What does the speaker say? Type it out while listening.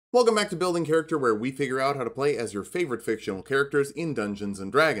Welcome back to Building Character, where we figure out how to play as your favorite fictional characters in Dungeons &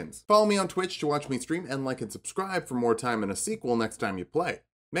 Dragons. Follow me on Twitch to watch me stream, and like and subscribe for more time and a sequel next time you play.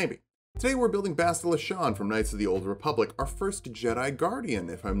 Maybe. Today we're building Bastila Shan from Knights of the Old Republic, our first Jedi Guardian,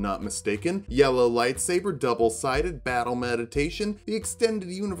 if I'm not mistaken. Yellow lightsaber, double-sided, battle meditation. The extended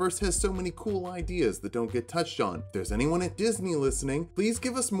universe has so many cool ideas that don't get touched on. If there's anyone at Disney listening, please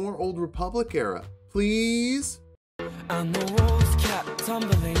give us more Old Republic era. Please? And the walls kept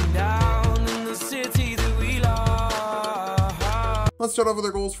tumbling down in the city that we love. Let's start off with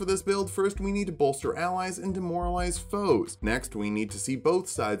our goals for this build. First, we need to bolster allies and demoralize foes. Next, we need to see both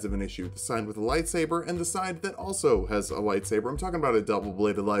sides of an issue, the side with a lightsaber and the side that also has a lightsaber. I'm talking about a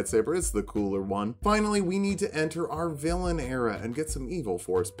double-bladed lightsaber, it's the cooler one. Finally, we need to enter our villain era and get some evil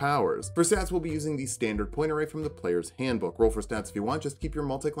force powers. For stats, we'll be using the standard point array from the player's handbook. Roll for stats if you want, just keep your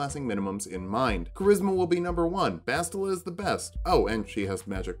multi-classing minimums in mind. Charisma will be number 1. Bastila is the best. Oh, and she has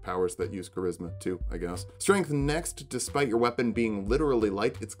magic powers that use charisma too, I guess. Strength next. Despite your weapon being literally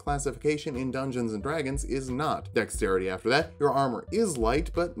light, its classification in Dungeons & Dragons is not. Dexterity after that. Your armor is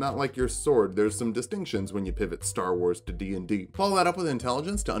light, but not like your sword. There's some distinctions when you pivot Star Wars to D&D. Follow that up with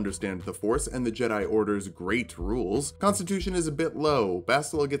intelligence to understand the Force and the Jedi Order's great rules. Constitution is a bit low.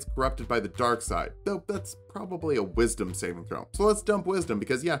 Bastila gets corrupted by the dark side, though that's probably a wisdom saving throw. So let's dump wisdom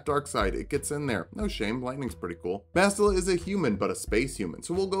because yeah, dark side, it gets in there. No shame, lightning's pretty cool. Bastila is a human, but a space human,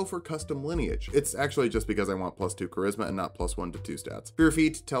 so we'll go for custom lineage. It's actually just because I want +2 charisma and not +1 to 2 stats. For your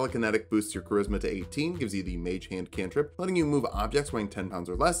feat, telekinetic boosts your charisma to 18, gives you the mage hand cantrip, letting you move objects weighing 10 pounds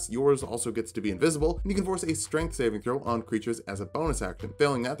or less. Yours also gets to be invisible, and you can force a strength saving throw on creatures as a bonus action.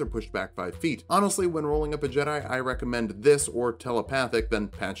 Failing that, they're pushed back 5 feet. Honestly, when rolling up a Jedi, I recommend this or telepathic, then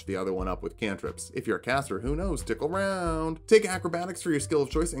patch the other one up with cantrips. If you're a caster, who knows, stick around. Take acrobatics for your skill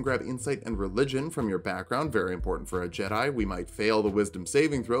of choice and grab insight and religion from your background. Very important for a Jedi. We might fail the wisdom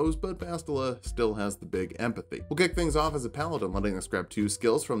saving throws, but Bastila still has the big empathy. We'll kick things off as a paladin, letting us grab 2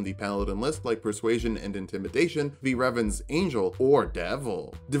 skills from the paladin list, like persuasion and intimidation, v. Revan's angel or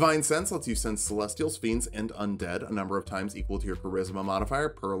devil. Divine sense lets you sense celestials, fiends, and undead, a number of times equal to your charisma modifier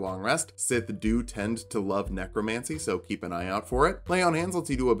per long rest. Sith do tend to love necromancy, so keep an eye out for it. Lay on hands lets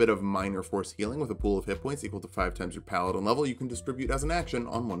you do a bit of minor force healing with a pool of hit points equal to 5 times your paladin level. You can distribute as an action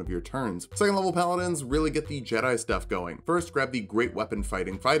on one of your turns. Second level paladins really get the Jedi stuff going. First, grab the great weapon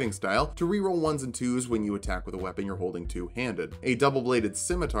fighting style to reroll 1s and 2s when you attack with a weapon you're holding two-handed. A double-bladed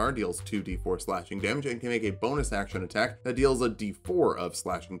scimitar deals 2d4 slashing damage and can make a bonus action attack that deals a d4 of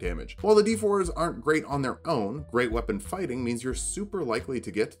slashing damage. While the d4s aren't great on their own, great weapon fighting means you're super likely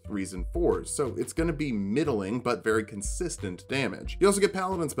to get 3s and 4s, so it's going to be middling but very consistent damage. You also get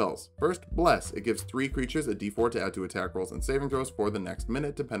paladin spells. First, Bless. It gives 3 creatures a d4 to add to attack rolls and saving throws for the next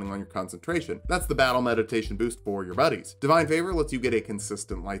minute, depending on your concentration. That's the battle meditation boost for your buddies. Divine Favor lets you get a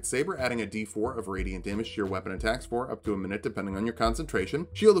consistent lightsaber, adding a d4 of radiant damage to your weapon attacks for up to a minute, depending on your concentration.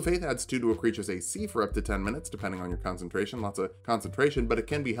 Shield of Faith adds 2 to a creature's AC for up to 10 minutes, depending on your concentration. Lots of concentration, but it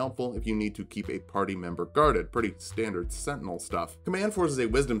can be helpful if you need to keep a party member guarded. Pretty standard Sentinel stuff. Command forces a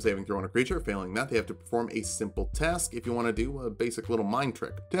wisdom saving throw on a creature. Failing that, they have to perform a simple task if you want to do a basic little mind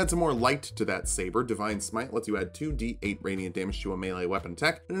trick. To add some more light to that saber, Divine Smite lets you add 2d8 radiant damage to a melee weapon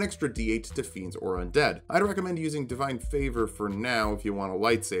attack and an extra d8 to fiends or undead. I'd recommend using Divine Favor for now if you want a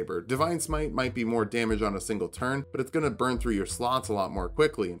lightsaber. Divine Smite might be more damage on a single turn, but it's going to burn through your slots a lot more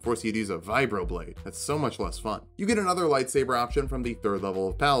quickly and force you to use a vibroblade. That's so much less fun. You get another lightsaber option from the 3rd level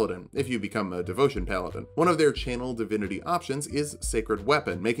of Paladin, if you become a Devotion Paladin. One of their channel divinity options is Sacred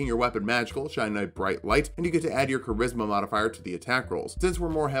Weapon, making your weapon magical, shine a bright light, and you get to add your charisma modifier to the attack rolls. Since we're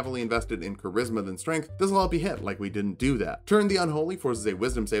more heavily invested in charisma than strength, this will help you hit like we didn't do that. Turn the Unholy forces a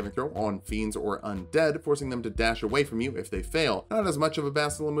wisdom saving throw on fiends or undead, forcing them to dash away from you if they fail. Not as much of a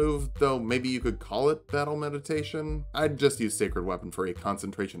Bastila move, though maybe you could call it battle meditation. I'd just use Sacred Weapon for a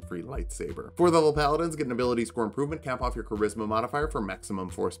concentration-free lightsaber. 4th level paladins get an ability score improvement, cap off your charisma modifier for maximum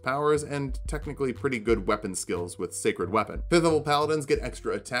force powers, and technically pretty good weapon skills with Sacred Weapon. 5th level paladins get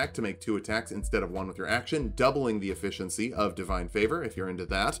extra attack to make 2 attacks instead of 1 with your action, doubling the efficiency of Divine Favor if you're into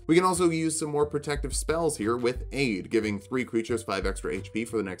that. We can also use some more protective spells here with Aid, giving 3 creatures 5 extra HP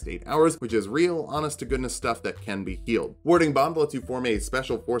for the next 8 hours, which is real, honest to goodness stuff that can be healed. Warding Bond lets you form a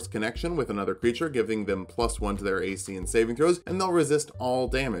special force connection with another creature, giving them +1 to their AC and saving saving throws, and they'll resist all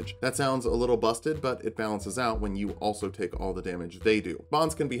damage. That sounds a little busted, but it balances out when you also take all the damage they do.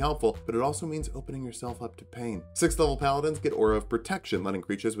 Bonds can be helpful, but it also means opening yourself up to pain. 6th level paladins get Aura of Protection, letting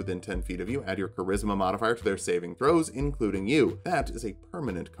creatures within 10 feet of you add your charisma modifier to their saving throws, including you. That is a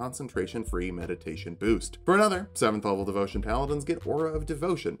permanent concentration-free meditation boost. For another, 7th level devotion paladins get Aura of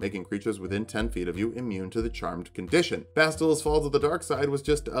Devotion, making creatures within 10 feet of you immune to the charmed condition. Bastila's Fall to the Dark Side was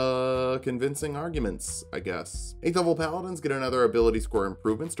just convincing arguments, I guess. 8th level paladins get another ability score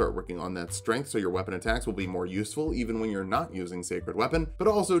improvement. Start working on that strength so your weapon attacks will be more useful even when you're not using sacred weapon, but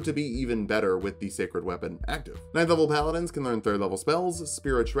also to be even better with the sacred weapon active. 9th level paladins can learn 3rd level spells.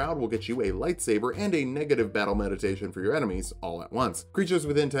 Spirit Shroud will get you a lightsaber and a negative battle meditation for your enemies all at once. Creatures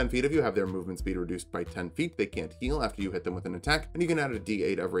within 10 feet of you have their movement speed reduced by 10 feet. They can't heal after you hit them with an attack, and you can add a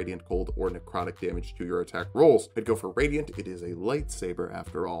d8 of radiant cold or necrotic damage to your attack rolls. I'd go for radiant, it is a lightsaber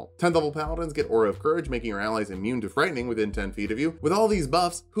after all. 10th level paladins get Aura of Courage, making your allies immune to frightening within 10 feet of you. With all these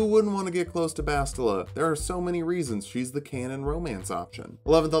buffs, who wouldn't want to get close to Bastila? There are so many reasons she's the canon romance option.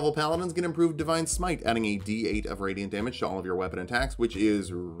 11th level paladins get improved Divine Smite, adding a d8 of radiant damage to all of your weapon attacks, which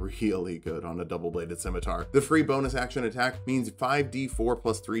is really good on a double-bladed scimitar. The free bonus action attack means 5d4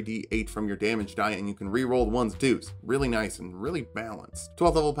 plus 3d8 from your damage die, and you can re-roll the ones twos. Really nice and really balanced.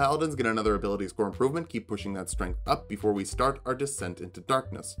 12th level paladins get another ability score improvement. Keep pushing that strength up before we start our descent into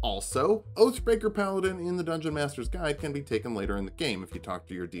darkness. Also, Oathbreaker Paladin in the Dungeon Master's Guide can be taken later in the game if you talk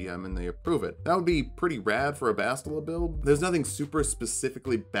to your DM and they approve it. That would be pretty rad for a Bastila build. There's nothing super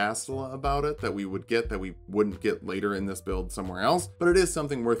specifically Bastila about it that we would get that we wouldn't get later in this build somewhere else, but it is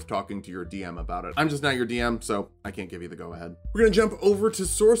something worth talking to your DM about it. I'm just not your DM, so I can't give you the go ahead. We're gonna jump over to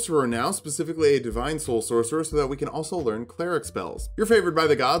Sorcerer now, specifically a Divine Soul Sorcerer, so that we can also learn Cleric spells. You're favored by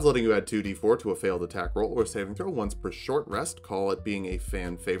the gods, letting you add 2d4 to a failed attack roll or saving throw once per short rest. Call it being a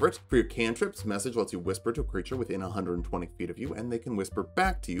fan favorite. For your cantrips, Message lets you whisper to a creature within 120 feet of you, and they can whisper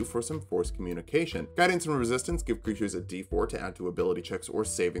back to you for some forced communication. Guidance and Resistance give creatures a d4 to add to ability checks or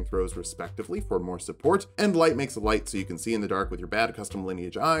saving throws respectively for more support, and Light makes a light so you can see in the dark with your bad custom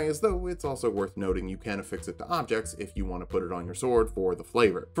lineage eyes, though it's also worth noting you can affix it to objects if you want to put it on your sword for the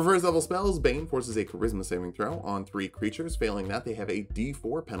flavor. For first level spells, Bane forces a charisma saving throw on 3 creatures. Failing that, they have a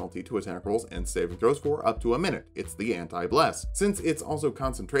d4 penalty to attack rolls and saving throws for up to a minute. It's the anti-bless. Since it's also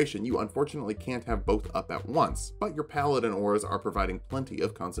concentration, you unfortunately can't have both up at once, but your paladin auras are providing plenty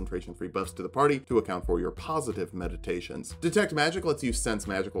of concentration free buffs to the party to account for your positive meditations. Detect Magic lets you sense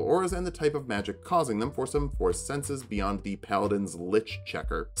magical auras and the type of magic causing them for some forced senses beyond the paladin's lich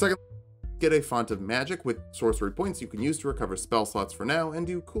checker. Second, get a Font of Magic with sorcery points you can use to recover spell slots for now and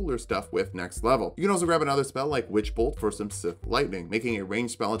do cooler stuff with next level. You can also grab another spell like Witch Bolt for some Sith Lightning, making a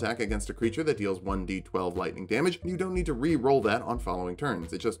ranged spell attack against a creature that deals 1d12 lightning damage. You don't need to re-roll that on following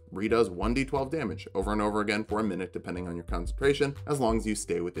turns. It just redoes 1d12 damage over and over again for a minute depending on your concentration, as long as you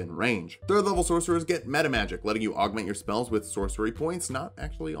stay within range. 3rd level sorcerers get Meta Magic, letting you augment your spells with sorcery points. Not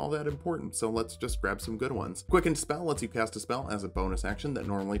actually all that important, so let's just grab some good ones. Quickened Spell lets you cast a spell as a bonus action that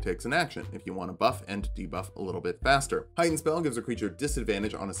normally takes an action if you want to buff and debuff a little bit faster. Heightened Spell gives a creature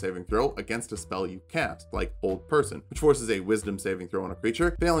disadvantage on a saving throw against a spell you cast, like Hold Person, which forces a wisdom saving throw on a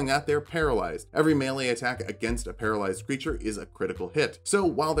creature. Failing that, they're paralyzed. Every melee attack against a paralyzed creature is a critical hit. So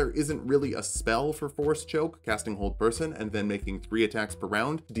while there isn't really a spell for Force Choke, casting Hold Person and then making 3 attacks per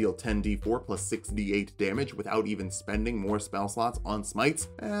round to deal 10d4 plus 6d8 damage without even spending more spell slots on smites,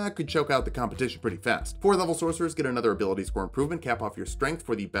 could choke out the competition pretty fast. 4th level sorcerers get another ability score improvement, cap off your strength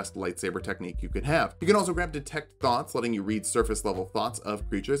for the best lightsaber technique you could have. You can also grab Detect Thoughts, letting you read surface level thoughts of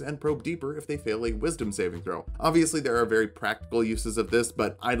creatures and probe deeper if they fail a wisdom saving throw. Obviously there are very practical uses of this,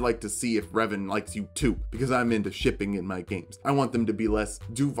 but I'd like to see if Revan likes you too, because I'm into shipping in my games. I want them to be less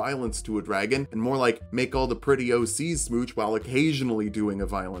do violence to a dragon and more like make all the pretty OCs smooch while occasionally doing a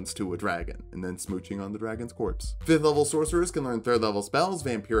violence to a dragon and then smooching on the dragon's corpse. 5th level sorcerers can learn 3rd level spells.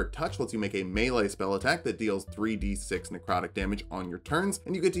 Vampiric Touch lets you make a melee spell attack that deals 3d6 necrotic damage on your turns,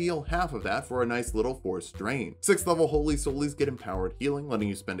 and you get to heal half of that for a nice little force drain. 6th level Holy Soulies get Empowered Healing, letting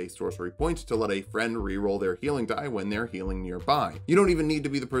you spend a sorcery point to let a friend reroll their healing die when they're healing nearby. You don't even need to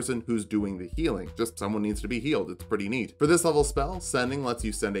be the person who's doing the healing, just someone needs to be healed. It's pretty neat. For this level spell, Sending lets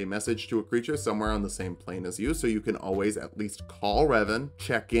you send a message to a creature somewhere on the same plane as you, so you can always at least call Revan,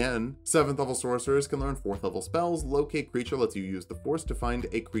 check in. 7th level sorcerers can learn 4th level spells. Locate Creature lets you use the Force to find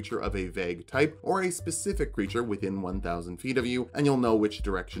a creature of a vague type or a specific creature within 1,000 feet of you, and you'll know which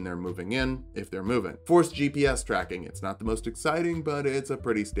direction they're moving moving in, if they're moving. Forced GPS tracking, it's not the most exciting, but it's a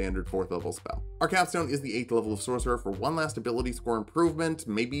pretty standard 4th level spell. Our capstone is the 8th level of Sorcerer for one last ability score improvement.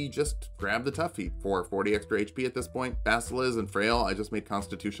 Maybe just grab the Tough Feat for 40 extra HP at this point. Bastila isn't frail, I just made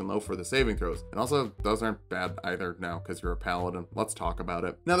Constitution low for the saving throws. And also, those aren't bad either now, because you're a paladin. Let's talk about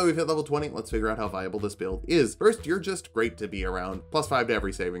it. Now that we've hit level 20, let's figure out how viable this build is. First, you're just great to be around. +5 to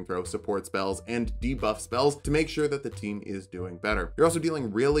every saving throw, support spells, and debuff spells to make sure that the team is doing better. You're also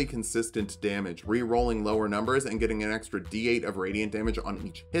dealing really consistent damage, re-rolling lower numbers and getting an extra D8 of radiant damage on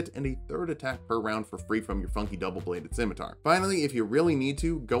each hit and a 3rd attack per round for free from your funky double-bladed scimitar. Finally, if you really need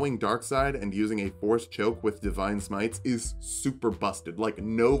to, going dark side and using a forced choke with divine smites is super busted, like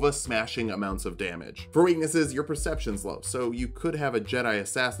Nova smashing amounts of damage. For weaknesses, your perception's low, so you could have a Jedi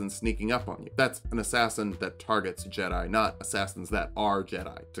assassin sneaking up on you. That's an assassin that targets Jedi, not assassins that are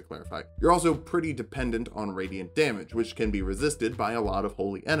Jedi, to clarify. You're also pretty dependent on radiant damage, which can be resisted by a lot of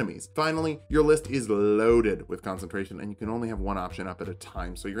holy enemies. Finally, your list is loaded with concentration, and you can only have one option up at a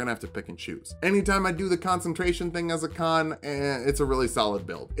time, so you're gonna have to pick and choose. Anytime I do the concentration thing as a con, it's a really solid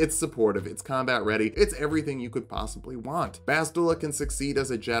build. It's supportive, it's combat ready, it's everything you could possibly want. Bastila can succeed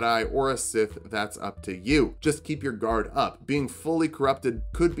as a Jedi or a Sith, that's up to you. Just keep your guard up. Being fully corrupted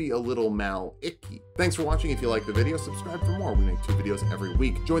could be a little mal-icky. Thanks for watching. If you like the video, subscribe for more. We make 2 videos every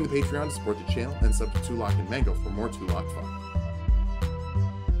week. Join the Patreon to support the channel, and sub to Tulok and Mango for more Tulok fun.